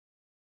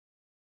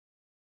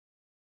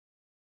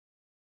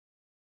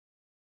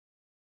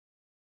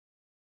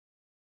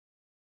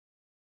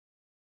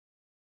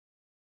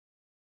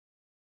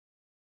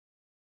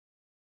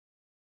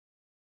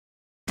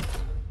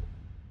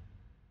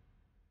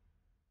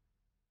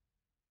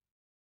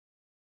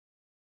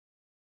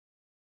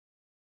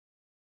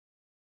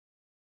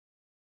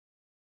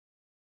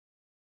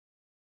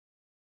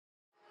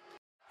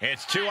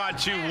It's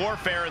 2-on-2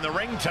 warfare in the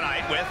ring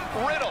tonight with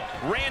Riddle,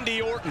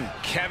 Randy Orton,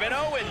 Kevin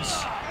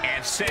Owens,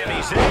 and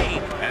Sami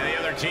Zayn. And the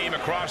other team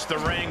across the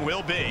ring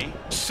will be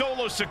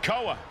Solo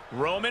Sikoa,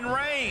 Roman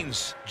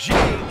Reigns,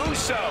 Jey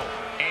Uso,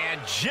 and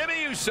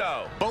Jimmy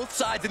Uso. Both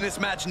sides in this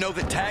match know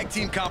that tag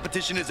team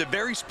competition is a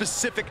very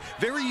specific,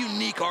 very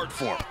unique art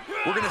form.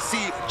 We're going to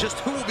see just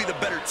who will be the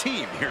better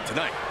team here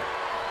tonight.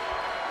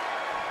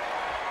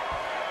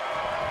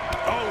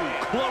 Oh,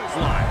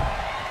 clothesline.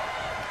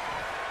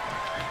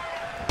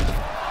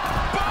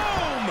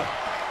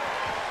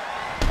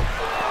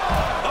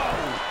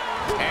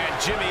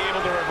 Jimmy able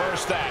to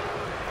reverse that.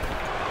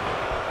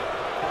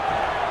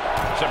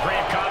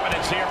 Supreme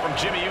confidence here from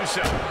Jimmy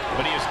Uso,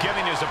 but he is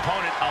giving his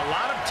opponent a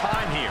lot of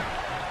time here.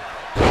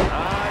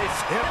 Nice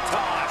hip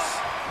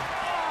toss.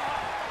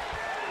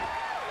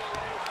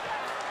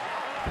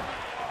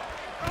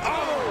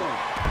 Oh!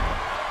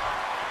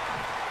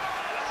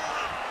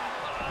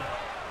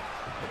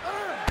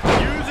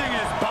 Using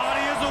his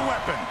body as a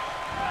weapon.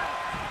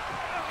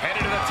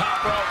 Headed to the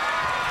top rope.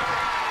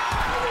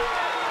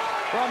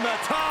 From the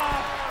top.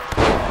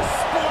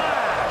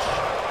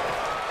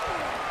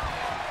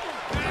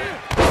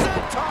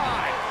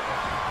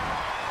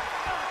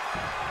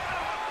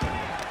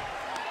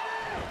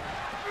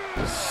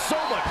 So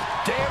much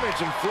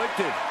damage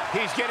inflicted.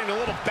 He's getting a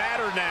little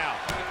battered now.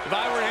 If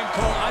I were him,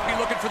 Cole, I'd be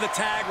looking for the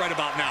tag right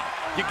about now.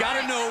 You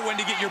gotta know when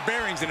to get your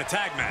bearings in a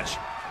tag match.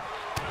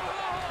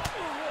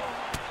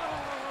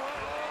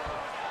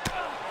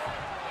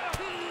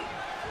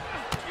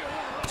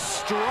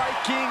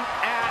 Striking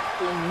at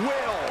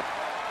will.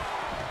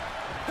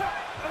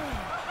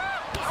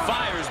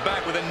 Fires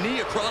back with a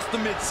knee across the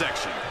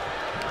midsection.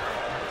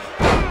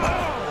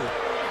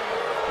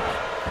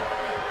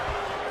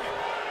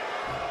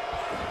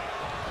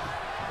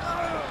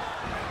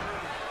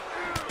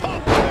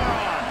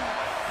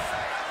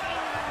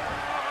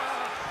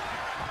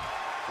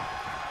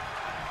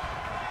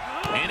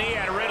 And he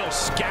had Riddle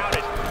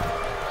scouted.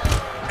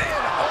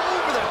 And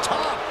over the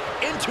top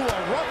into a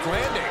rough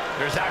landing.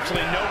 There's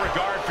actually no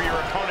regard for your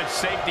opponent's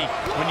safety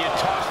when you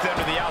toss them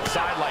to the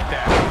outside like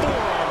that.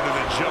 Forearm to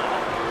the jaw.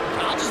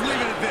 I'll just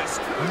leave it at this.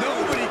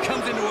 Nobody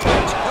comes into a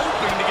match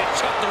hoping to get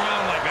chucked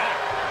around like that.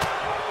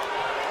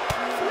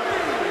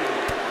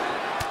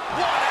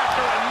 One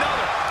after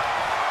another.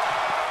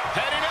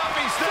 Heading up,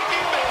 he's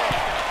thinking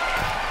big.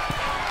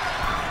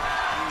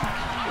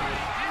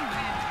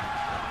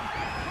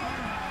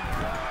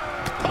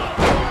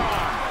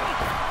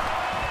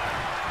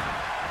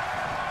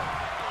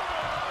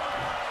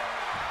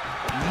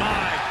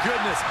 My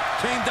goodness,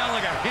 came down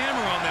like a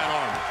hammer on that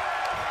arm.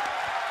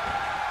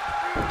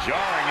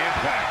 Jarring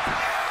impact.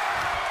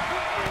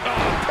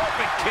 Oh,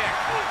 perfect kick.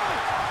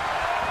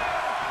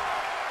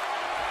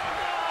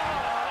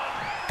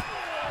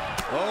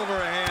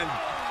 Overhand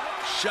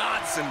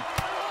shots and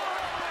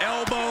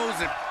elbows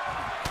and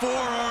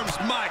forearms.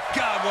 My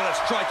God, what a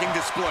striking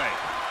display.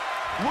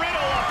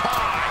 Riddle up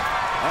high.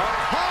 Up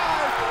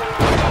high.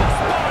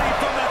 Body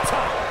from the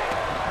top.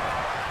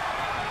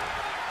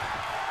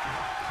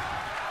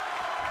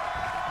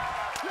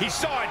 He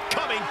saw it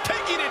coming,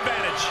 taking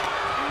advantage.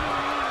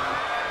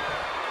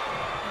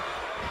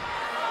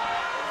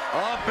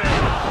 Up and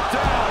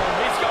down.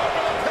 He's going for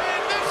the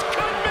pin. This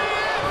could be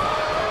it.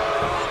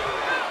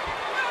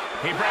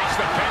 He breaks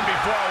the pin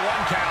before a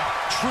 1 count.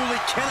 Truly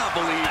cannot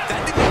believe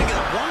that didn't even get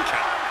a 1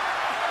 count.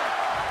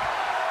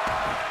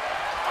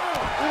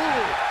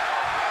 Ooh.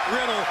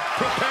 Riddle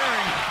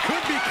preparing.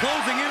 Could be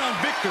closing in on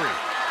victory.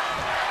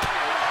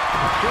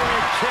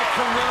 Good kick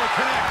from Riddle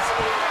connects.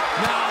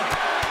 Now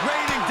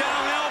raining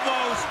down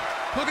elbows.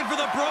 Looking for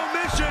the bro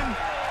mission.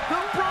 The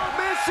bro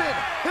mission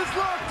is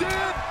locked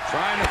in.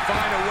 Trying to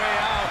find a way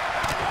out.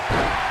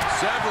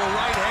 Several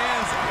right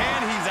hands,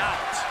 and he's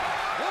out.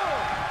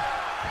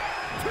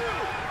 1, 2.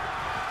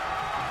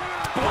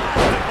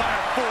 Blasted by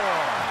a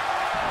forearm.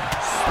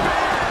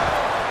 Spear.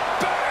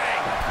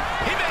 Bang!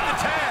 He made the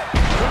tag.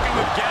 Cooking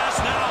with gas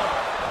now.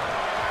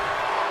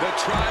 The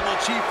tribal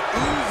chief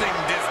oozing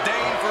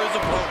disdain for his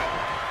opponent.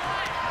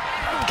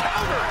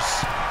 Counters.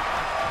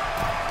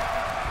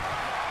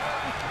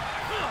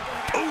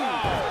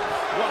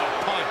 What a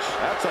punch.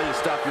 That's how you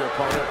stop your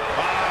opponent.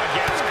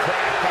 Gets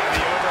cracked by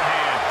the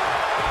overhand.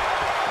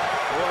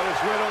 What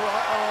is Riddle?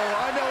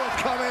 Uh-oh, I know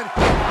what's coming.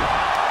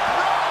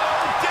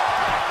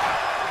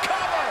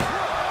 Cover.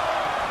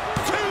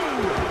 2.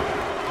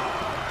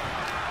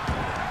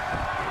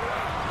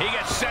 He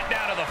gets sent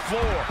down to the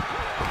floor.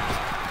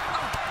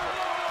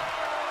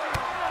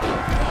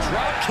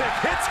 Drop kick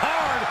hits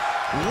hard,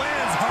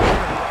 lands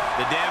hard.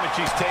 The damage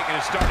he's taken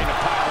is starting to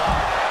pile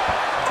up.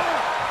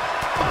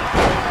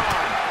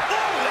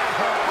 That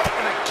hurt right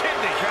in the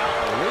kidney.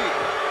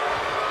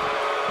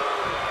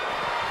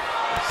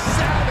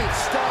 Savage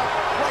stop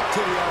right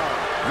to the arm.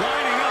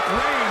 Lining up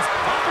Reigns.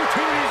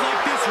 Opportunities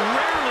like this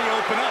rarely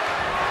open up.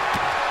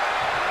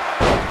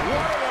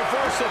 What a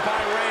reversal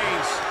by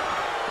Reigns.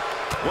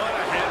 What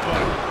a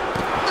headbutt.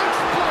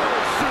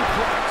 Exploder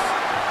suplex.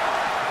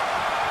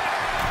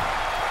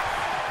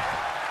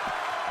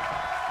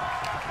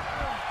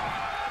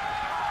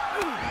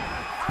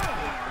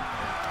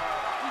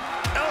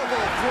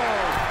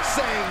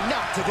 saying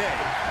not today.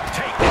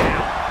 Take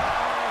down.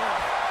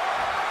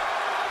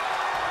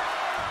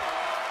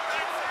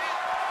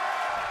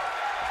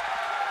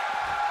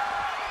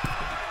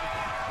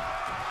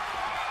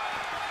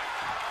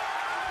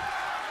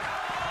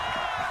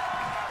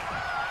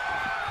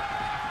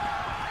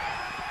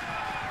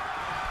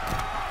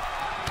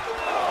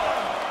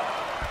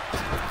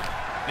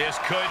 This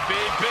could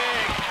be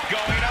big.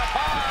 Going up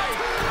high.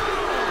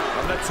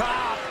 From the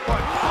top.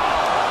 But,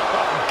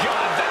 oh,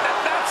 God,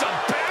 that's a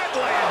bad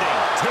landing.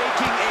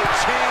 Taking a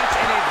chance,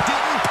 and it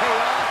didn't pay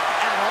off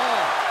at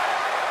all.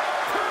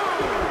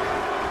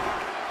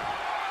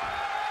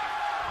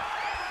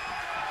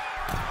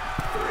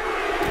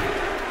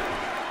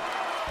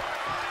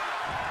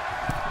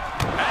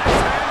 Axe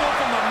handle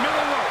from the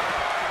middle rope.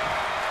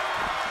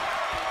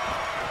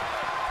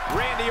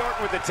 Randy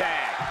Orton with the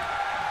tag.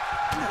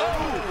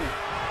 Oh!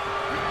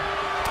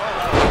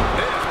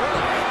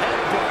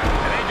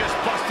 And they just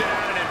busted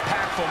out an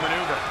impactful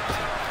maneuver.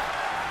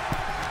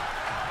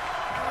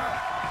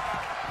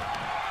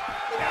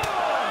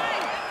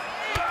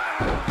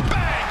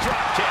 Bang!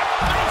 Drop kick.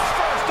 Face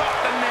first off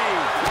the knee.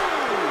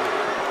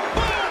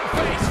 Boom!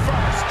 Face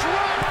first.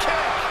 Drop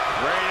kick.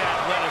 Great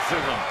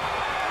athleticism.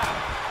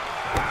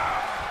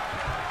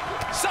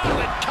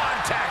 Solid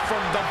contact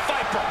from the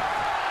Viper.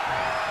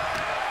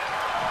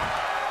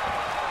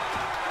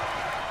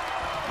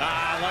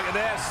 Look at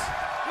this.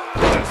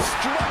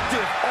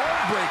 Destructive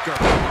arm breaker.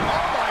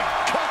 Oh, my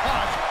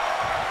God.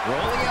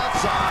 Rolling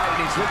outside,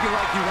 and he's looking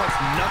like he wants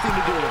nothing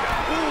to do with it.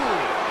 Ooh.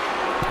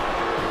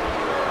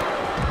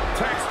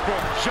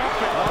 Textbook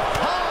jumping.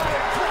 High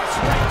cross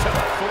right to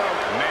the throat.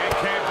 Man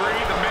can't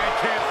breathe, the man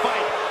can't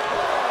fight.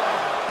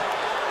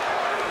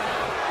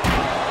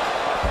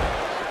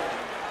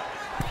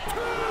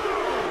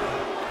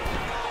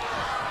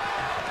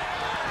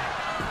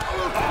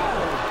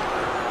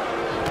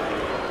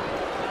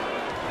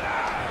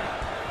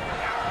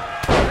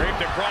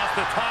 Across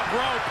the top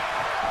rope.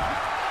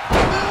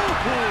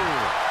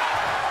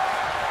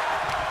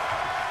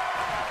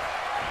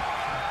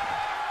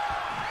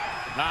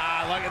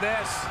 Look at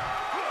this.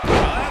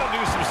 Well, that'll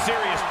do some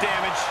serious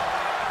damage.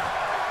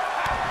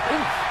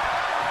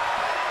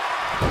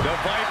 The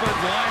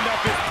Viper's lined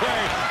up his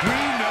prey. We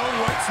know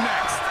what's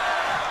next.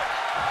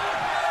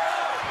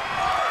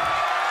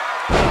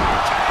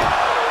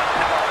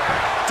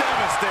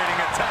 Devastating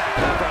attack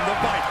from the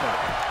Viper.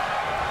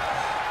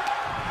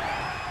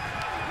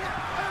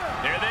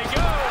 There they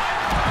go.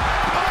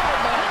 Oh,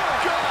 my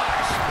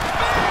gosh.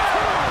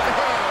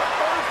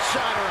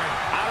 Earth-shattering.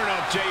 I don't know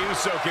if Jey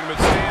Uso can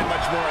withstand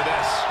much more of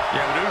this.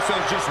 Yeah, but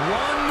Uso's just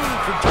one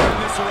move from turning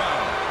this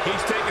around.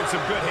 He's taking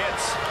some good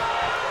hits.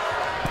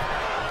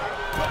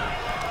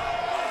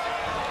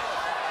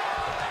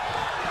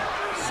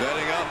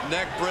 Setting up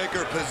neck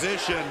breaker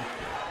position.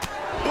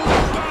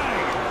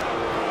 Bang!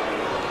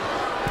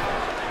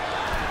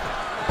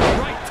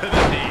 Right to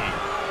the knee.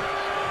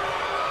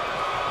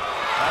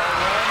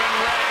 Roman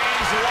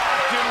Reigns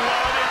locked and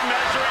loaded,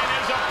 measuring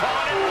his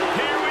opponent.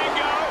 Here we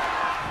go.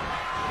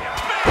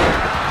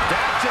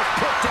 That just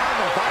put down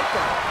the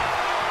Viper.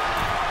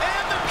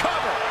 And the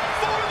cover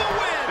for the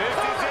win. This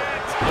is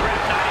it. The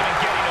ref not even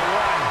getting a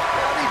one.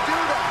 How did he do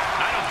that?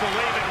 I don't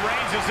believe it.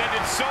 Reigns has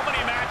ended so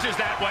many matches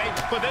that way,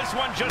 but this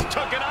one just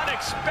took an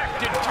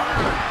unexpected turn.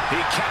 He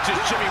catches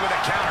Jimmy with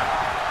a counter.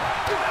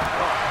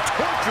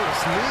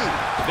 Torturous knee.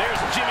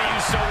 There's Jimmy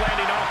Uso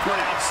landing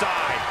awkward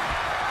outside.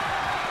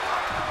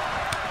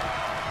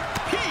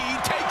 He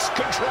takes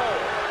control.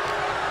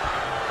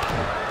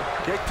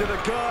 Kick to the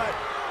gut.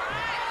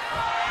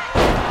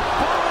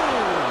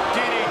 Boom!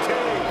 DDT.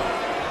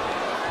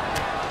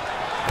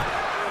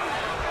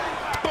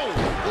 Boom!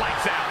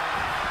 Lights out.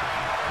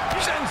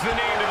 Sends the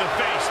knee to the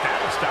face.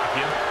 That'll stop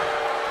you.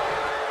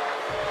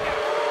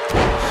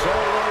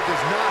 Solo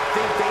does not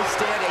think they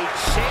stand a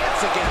chance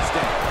against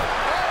him.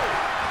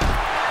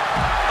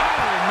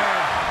 Oh,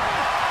 man.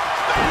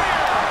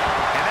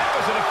 And that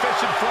was an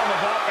efficient form of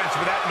offense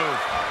with that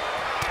move.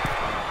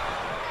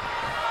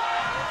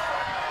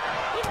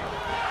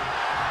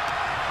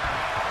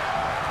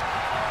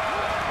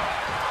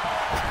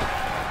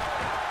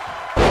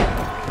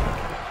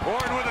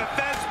 Orton with a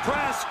Fez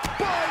press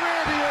by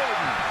Randy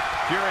Orton.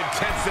 Pure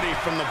intensity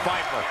from the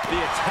Viper.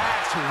 The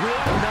attacks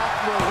will not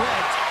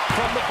relent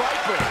from the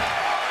Viper.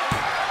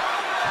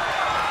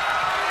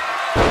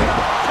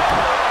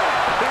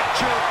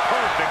 Picture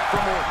perfect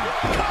from Orton.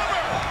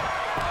 Cover!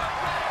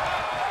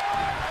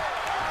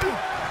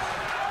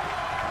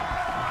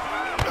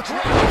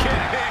 Drop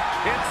kick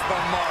hits the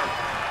mark.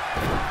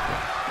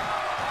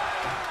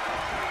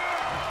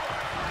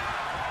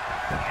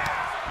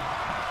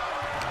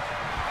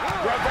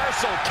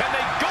 Reversal. Can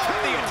they go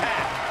with the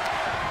attack?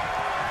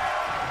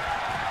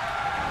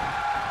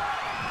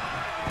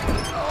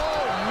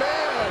 Oh,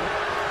 man.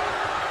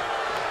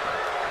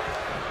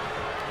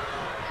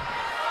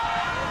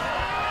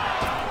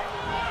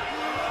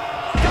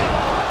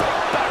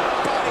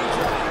 Body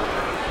drop.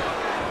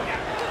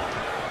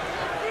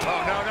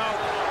 Oh, no, no.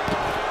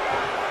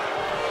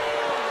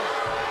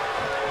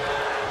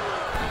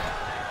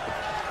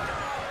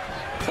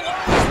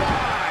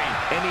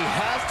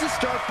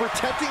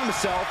 protecting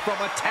himself from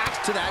attacks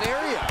to that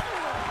area.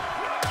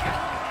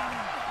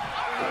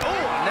 Oh,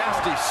 a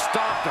nasty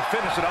stop to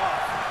finish it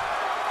off.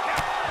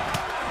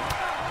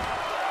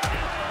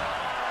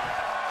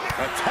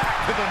 Attack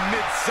to the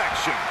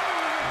midsection.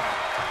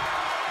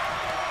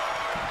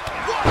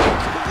 What a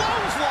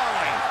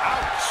clothesline!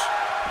 Ouch!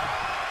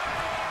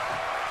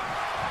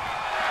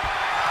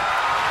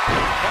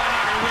 Why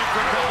not gonna win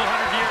for a couple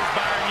hundred years,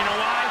 Byron? You know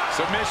why?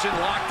 Submission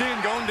locked in,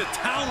 going to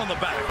town on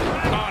the back.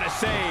 On a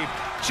save,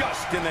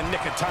 just in the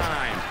nick of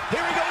time.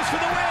 Here he goes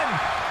for the win.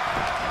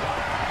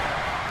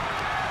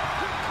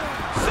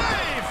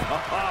 Save!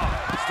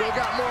 Still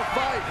got more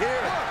fight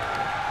here.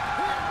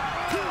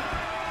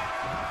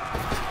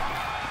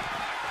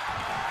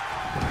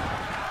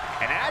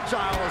 An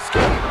agile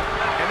escape.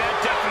 And that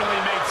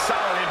definitely made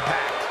solid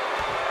impact.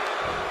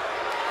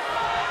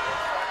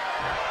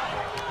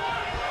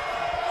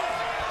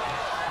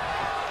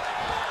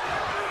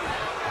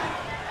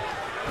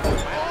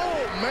 Oh,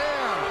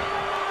 man.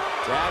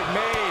 Tag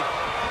made.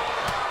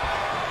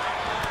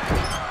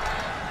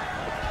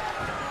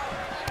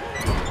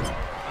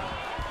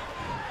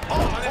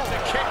 Oh, that's a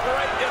kick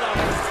right in the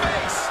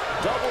face.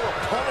 Double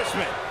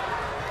punishment.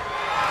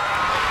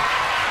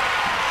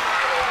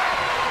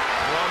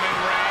 Roman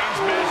Reigns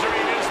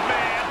measuring his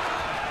man.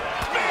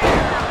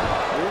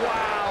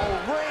 Wow,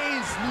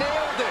 Reigns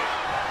nailed it.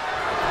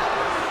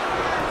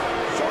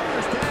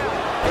 Shoulders down.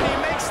 And he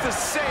makes the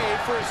save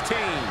for his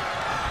team.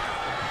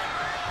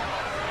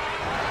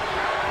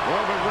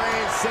 Roman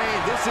Reigns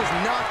saying this is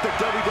not the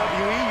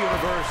WWE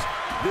Universe.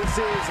 This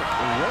is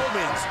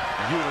Roman's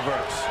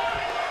universe.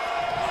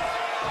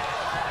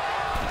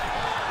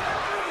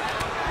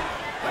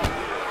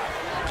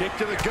 Kick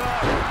to the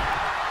gut.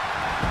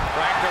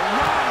 Cracked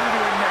around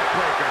into a neck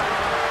breaker.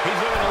 He's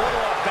looking a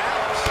little off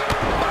balance.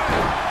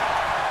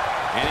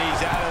 And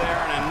he's out of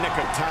there in a nick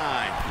of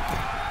time.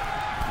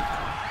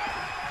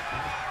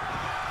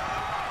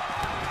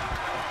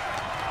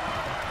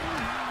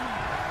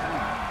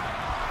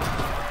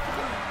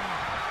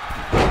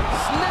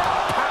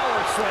 Snap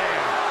power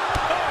slam.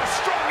 Oh,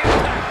 strong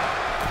impact.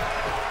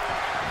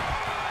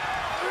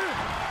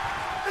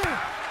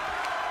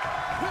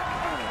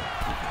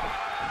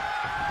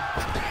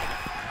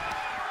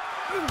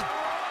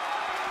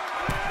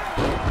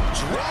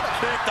 Drop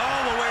Kicked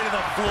all the way to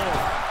the floor.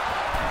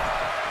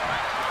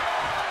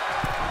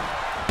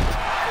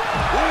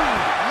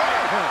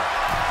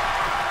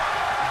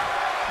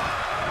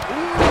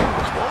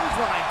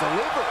 Clothesline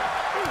delivered.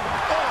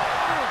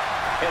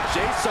 Oh. And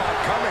Jay saw it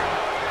coming.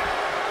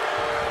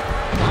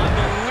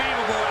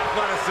 Unbelievable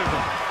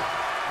athleticism.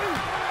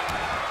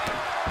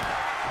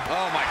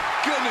 Oh, my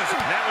goodness.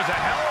 That was a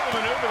hell of a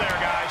maneuver there,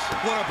 guys.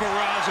 What a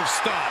barrage of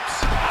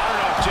stops. I don't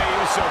know if Jey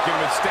Uso can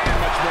withstand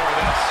much more of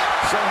this.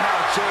 Somehow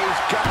Jay's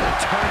got to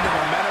turn the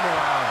momentum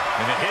around.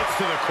 And it hits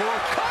to the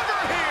core.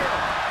 Cover here.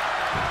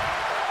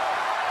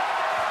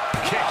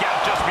 Kick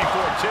out just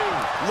before two.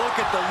 Look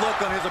at the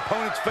look on his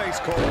opponent's face,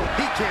 Cole.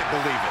 He can't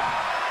believe it.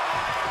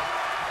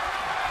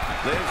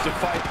 Lives to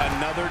fight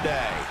another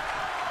day.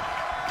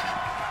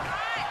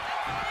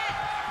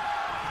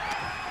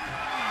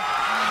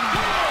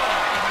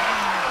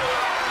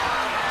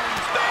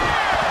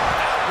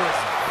 That was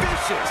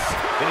vicious.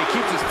 And he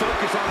keeps his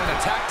focus on an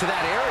attack to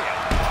that area.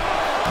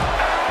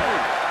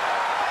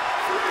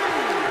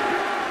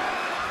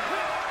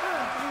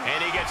 And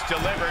he gets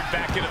delivered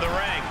back into the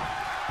ring.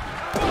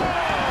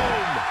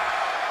 Boom!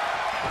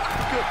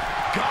 Good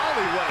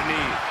golly, what a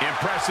knee.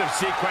 Impressive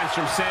sequence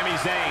from Sami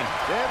Zayn.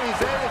 Sami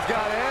Zayn has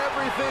got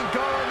everything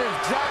going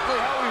exactly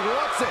how he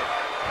wants it.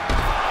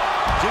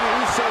 Jimmy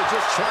Uso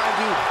just trying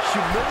to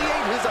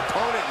humiliate his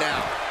opponent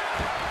now.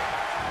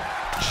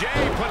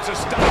 Jey puts a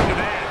stop to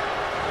that.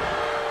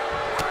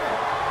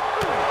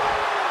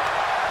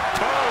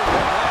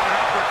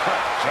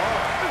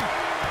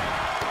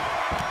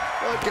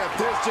 Look at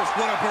this, just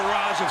What a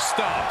barrage of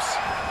stops.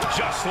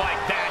 Just like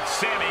that,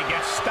 Sami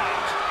gets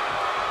stopped.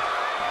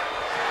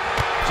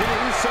 Jimmy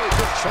Uso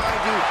just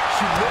trying to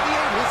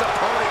humiliate his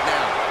opponent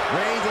now.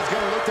 Reigns is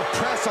going to look to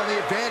press on the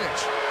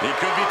advantage. He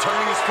could be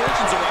turning his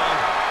fortunes around.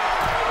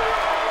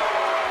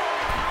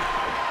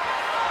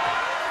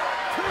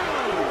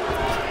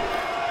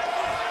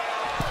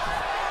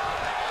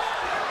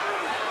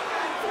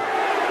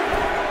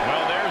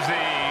 Well, there's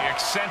the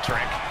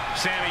eccentric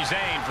Sami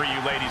Zayn for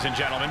you, ladies and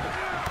gentlemen.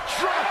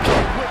 Drop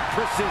kick with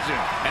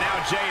precision. And now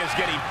Jey is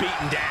getting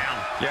beaten down.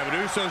 Yeah, but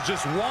Uso's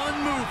just one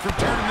move from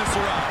turning this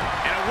around.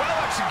 And a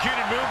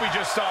well-executed move we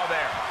just saw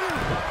there.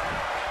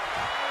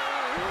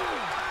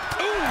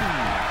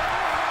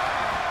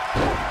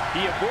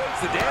 He avoids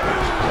the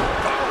damage.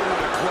 Oh, what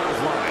a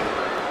clothesline.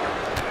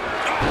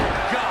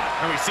 Oh, God.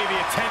 And we see the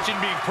attention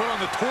being put on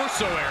the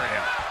torso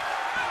area.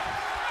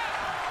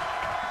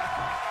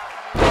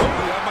 Oh,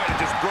 that might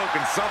have just broken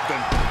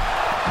something.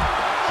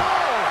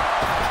 Oh!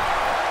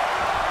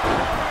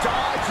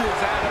 Dodges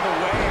out of the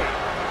way.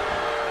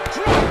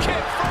 Drop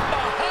kick from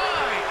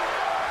behind.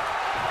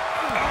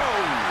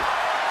 Oh!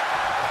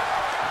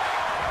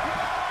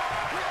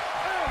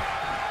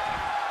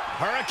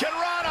 Hurricane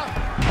Rana.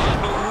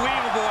 Unbelievable.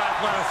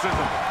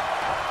 athleticism.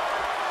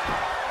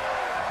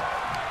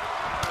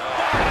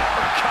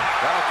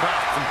 That'll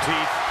crack some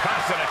teeth.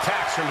 Constant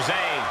attacks from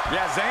Zayn.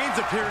 Yeah, Zayn's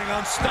appearing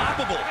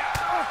unstoppable.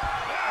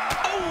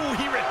 Oh,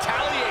 he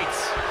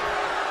retaliates.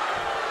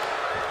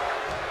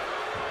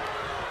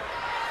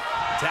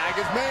 Tag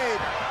is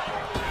made.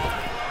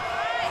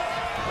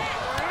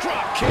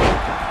 Drop kick.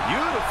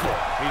 Beautiful.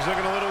 He's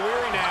looking a little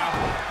weary now.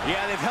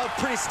 Yeah, they've held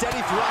pretty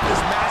steady throughout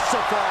this match so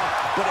far,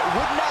 but it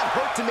would not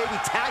hurt to maybe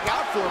tag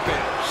out for a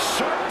bit.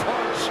 Sharp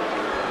punch.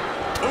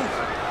 Oof.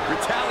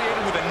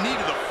 Retaliating with a knee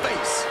to the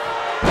face.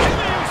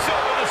 Uso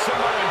with a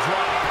Samoan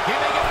drop. He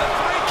may get the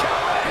 3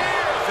 count.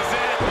 Here, this is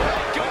it.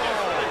 Thank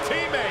goodness for the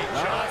teammate.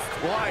 Just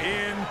quite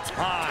in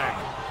time.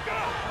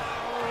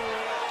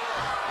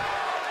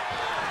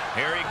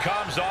 Here he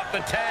comes off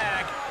the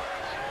tag.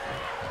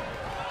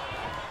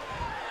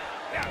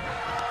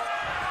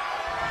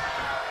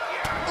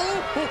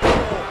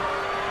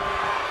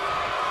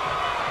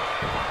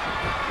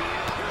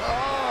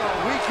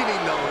 Oh,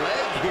 weakening the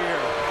leg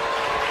here.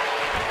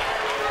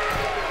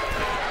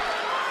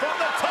 From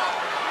the top.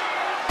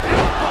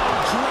 Elbow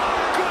drop.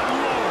 Good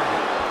Lord.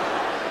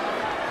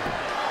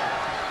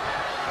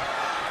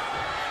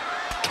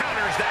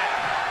 Counters that.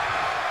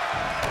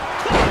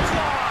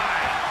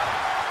 Clothesline.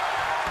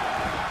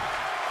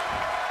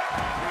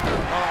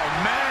 Oh,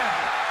 man.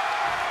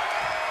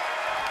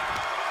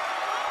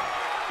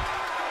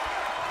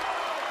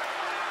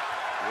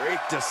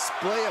 Great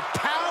display of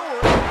power.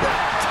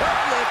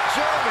 Deadlift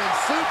German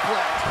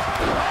suplex.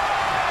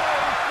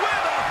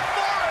 With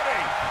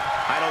authority.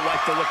 I don't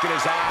like the look in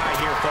his eye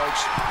here,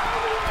 folks.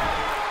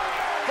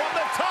 From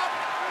the top.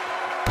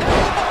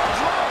 Elbow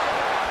drop.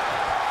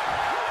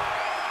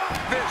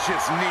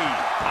 Vicious knee.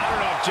 I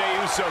don't know if Jey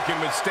Uso can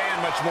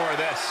withstand much more of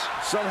this.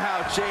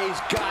 Somehow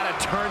Jay's got to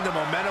turn the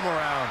momentum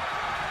around.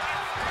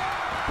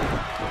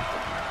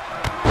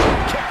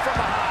 Kick from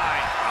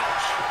behind.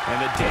 Ouch. And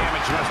the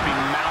damage must be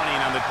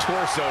mounting on the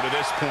torso to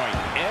this point.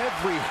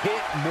 Every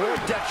hit more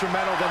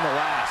detrimental than the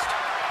last.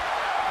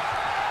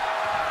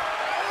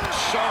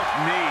 Sharp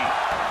knee.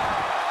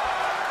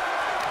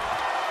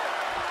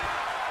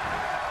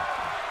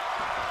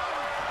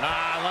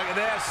 Ah, look at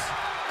this.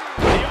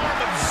 The arm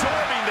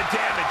absorbing the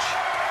damage.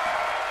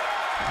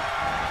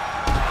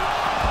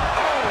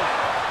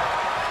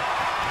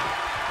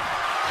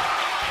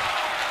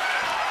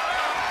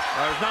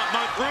 There's not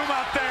much room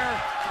out there.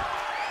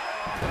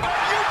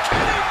 Are you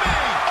kidding me?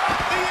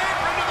 Off the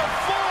apron to the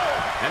floor.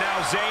 And now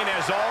Zayn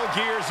has all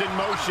gears in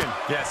motion.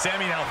 Yeah,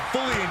 Sami now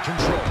fully in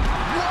control.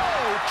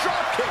 Whoa,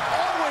 drop kick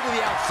all the way to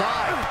the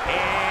outside.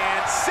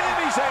 And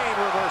Sami Zayn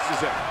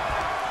reverses it.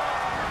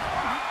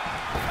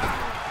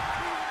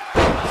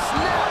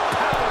 Snap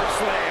power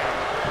slam.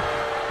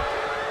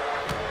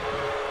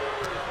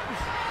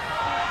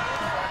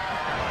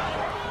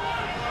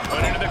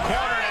 Put into the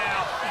corner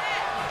now.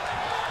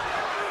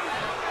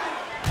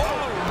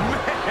 Oh,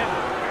 man.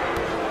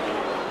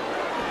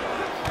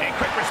 And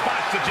quick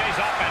response to Jay's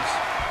offense.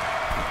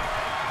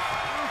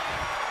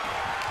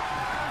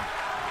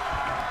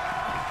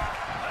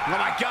 Oh,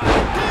 my God.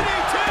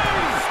 DDT!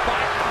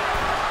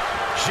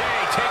 Jay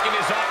taking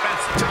his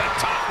offense to the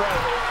top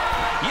rope.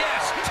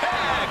 Yes,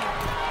 tag.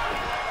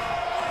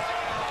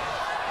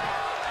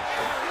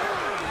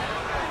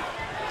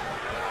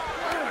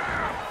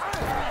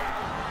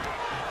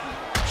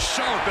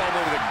 Sharp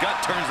elbow to the gut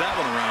turns that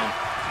one around.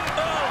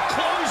 Oh,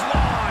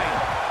 clothesline.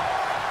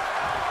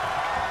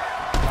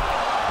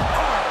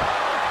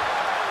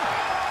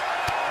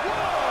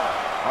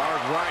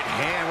 Hard right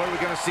hand. What are we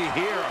going to see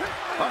here?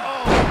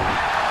 Uh-oh.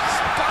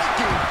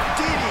 Spiking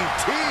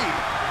DDT.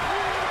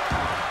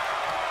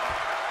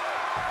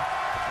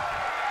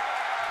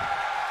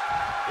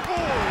 Oh,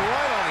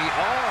 right on the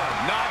arm.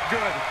 Not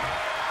good.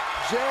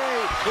 Jay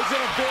is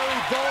in a very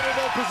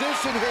vulnerable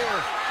position here.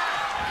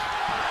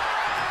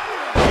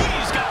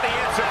 He's got the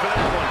answer for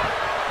that one.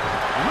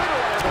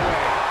 Riddle out of the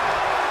way.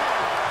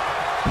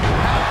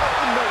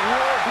 How in the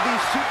world do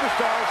these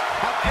superstars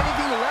have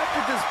anything left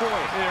at this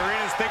point? The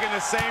arena's thinking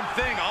the same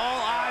thing.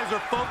 All eyes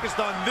are focused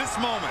on this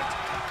moment.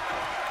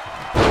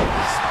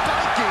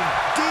 Spiking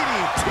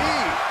DDT.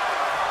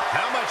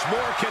 How much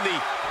more can the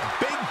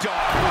big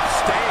dog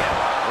withstand?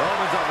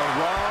 Roman's on the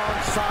wrong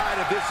side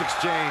of this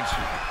exchange.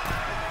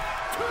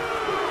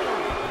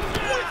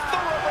 With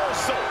the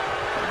reversal.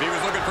 If he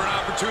was looking for an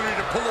opportunity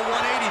to pull a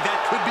 180, that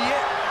could be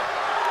it.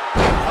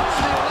 Up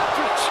to the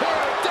electric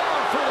chair,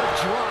 down for the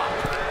drop.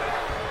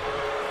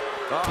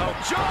 Uh-oh,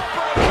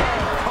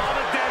 jawbreaker. Call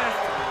it death.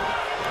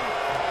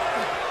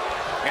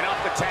 And off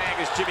the tag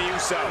is Jimmy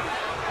Uso.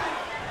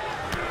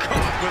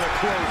 Caught with a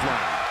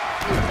clothesline.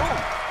 Ooh,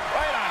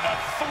 right on the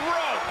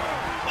throat.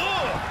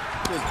 Ugh.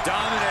 Just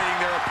dominating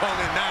their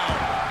opponent now.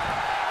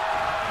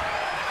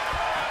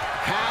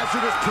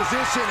 Hazardous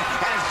position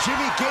as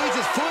Jimmy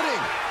gauges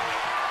footing.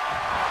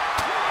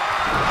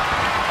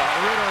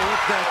 Riddle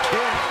with the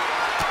kick.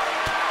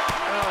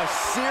 A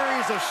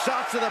series of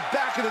shots to the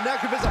back of the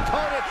neck of his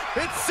opponent.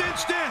 It's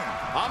cinched in.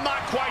 I'm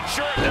not quite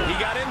sure that he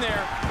got in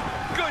there.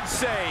 Good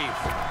save.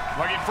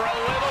 Looking for a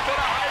little bit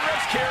of high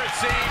risk here, it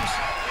seems.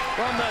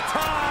 From the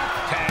top.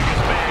 Tag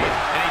is made,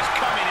 and he's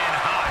coming in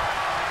hot.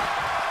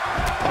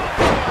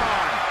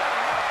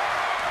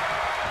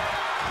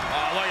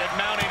 Oh, look at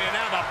mounting it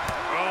now. The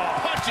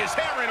punches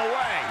hammering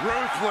away.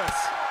 Ruthless.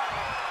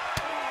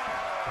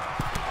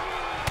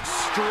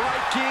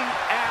 Striking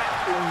at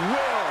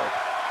will.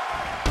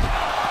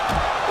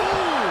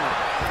 Ooh.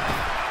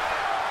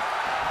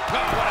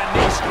 Oh, what a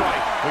knee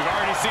strike. We've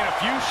already seen a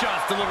few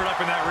shots delivered up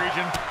in that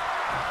region.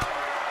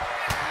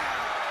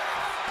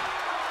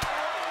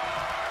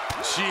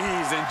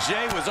 Jeez, and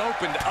Jay was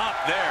opened up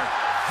there.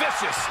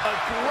 Vicious,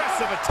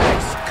 aggressive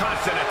attacks.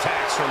 Constant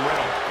attacks from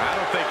Riddle.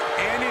 I don't think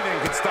anything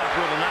can stop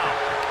Riddle now.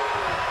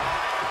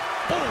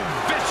 Boom,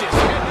 vicious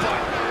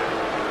headbutt.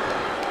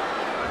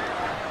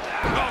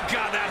 Oh,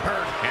 God, that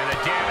hurt. And the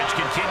damage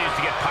continues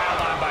to get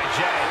piled on by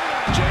Jay.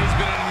 Jay's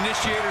been an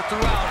initiator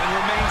throughout and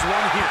remains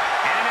one here.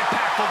 And an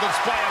impactful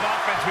display of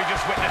offense we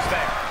just witnessed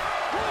there.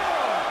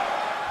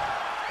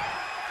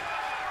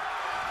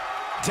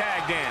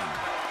 Tagged in.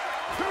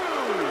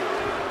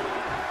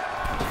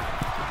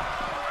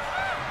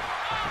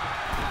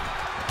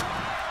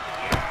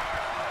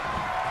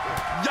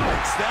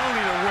 That'll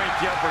either wake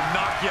you up or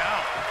knock you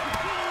out.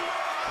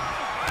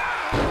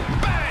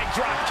 Bang!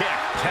 Drop kick.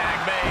 Tag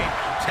made.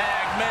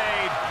 Tag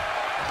made.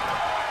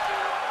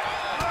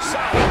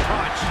 Solid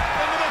punch.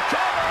 Into the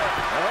cover.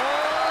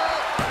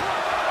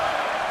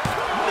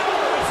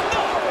 No!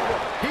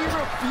 He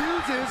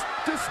refuses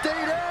to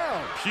stay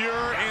down.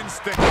 Pure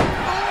instinct.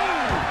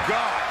 Oh,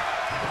 God.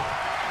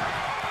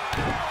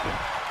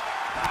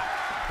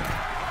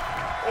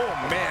 Oh,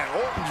 man,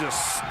 Orton just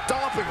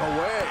stomping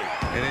away.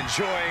 And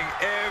enjoying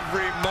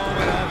every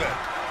moment of it.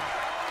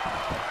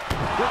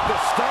 With the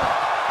stomp.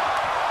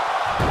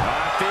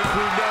 I think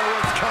we know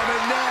what's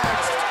coming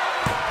next.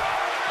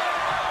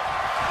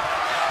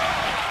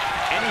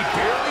 And he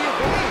barely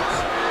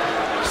evades.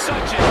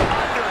 Such an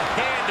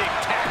underhanded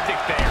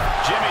tactic there.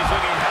 Jimmy's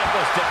looking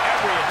helpless to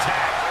every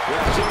attack.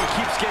 Well, Jimmy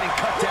keeps getting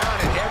cut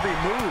down in every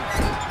move.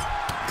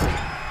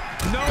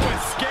 No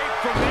escape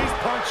from these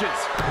punches.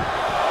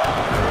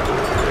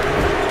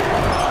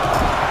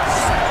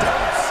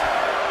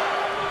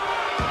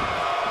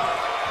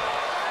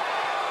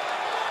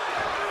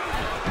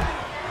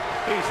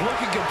 He's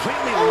looking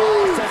completely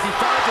lost as he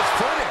finds his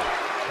footing.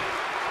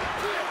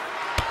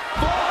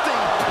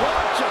 Vaulting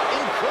plancha,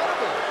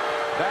 incredible.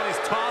 That is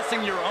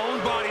tossing your own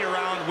body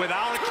around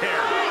without a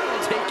care.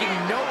 Taking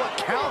no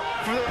account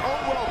for their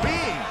own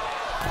well-being.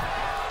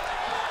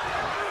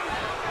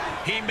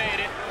 He made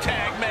it.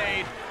 Tag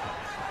made.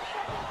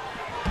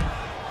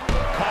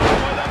 Caught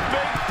with a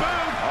big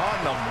boot. On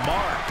the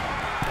mark.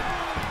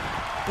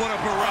 What a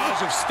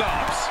barrage of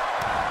stops.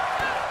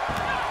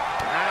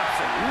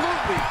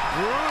 Absolutely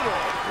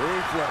brutal.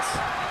 Ruthless.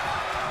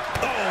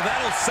 Oh,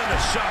 that'll send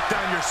a shot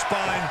down your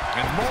spine.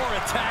 And more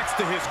attacks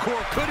to his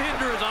core could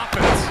hinder his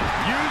offense.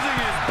 Using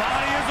his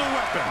body as a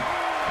weapon.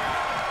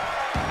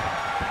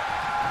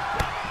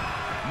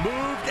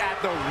 Moved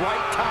at the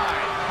right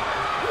time.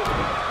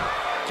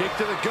 Kick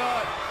to the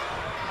gut.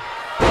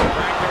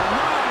 Right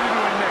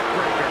into a neck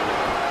breaker.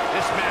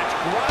 This match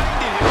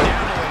grinded him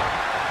down a little.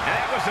 And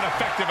that was an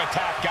effective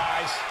attack,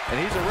 guys.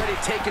 And he's already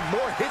taken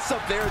more hits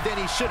up there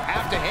than he should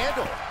have to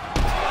handle.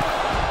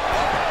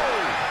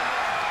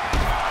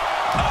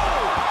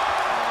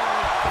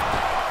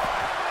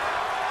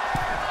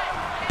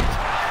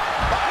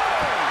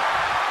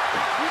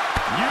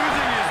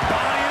 Using his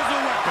body as a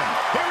weapon.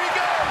 Here he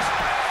goes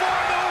for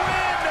the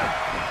win.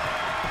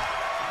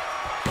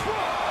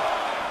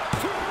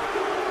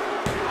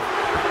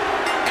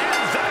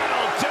 And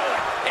that'll do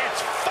it.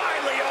 It's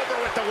finally over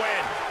with the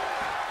win.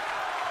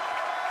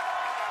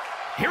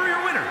 Here are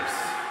your winners,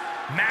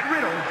 Matt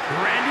Riddle,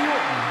 Randy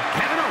Orton,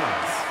 Kevin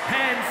Owens,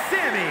 and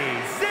Sami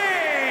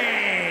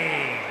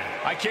Zayn.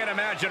 I can't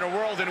imagine a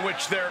world in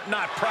which they're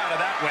not proud of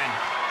that win.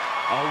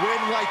 A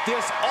win like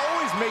this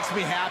always makes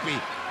me happy.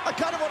 I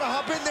kind of want to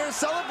hop in there and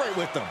celebrate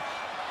with them.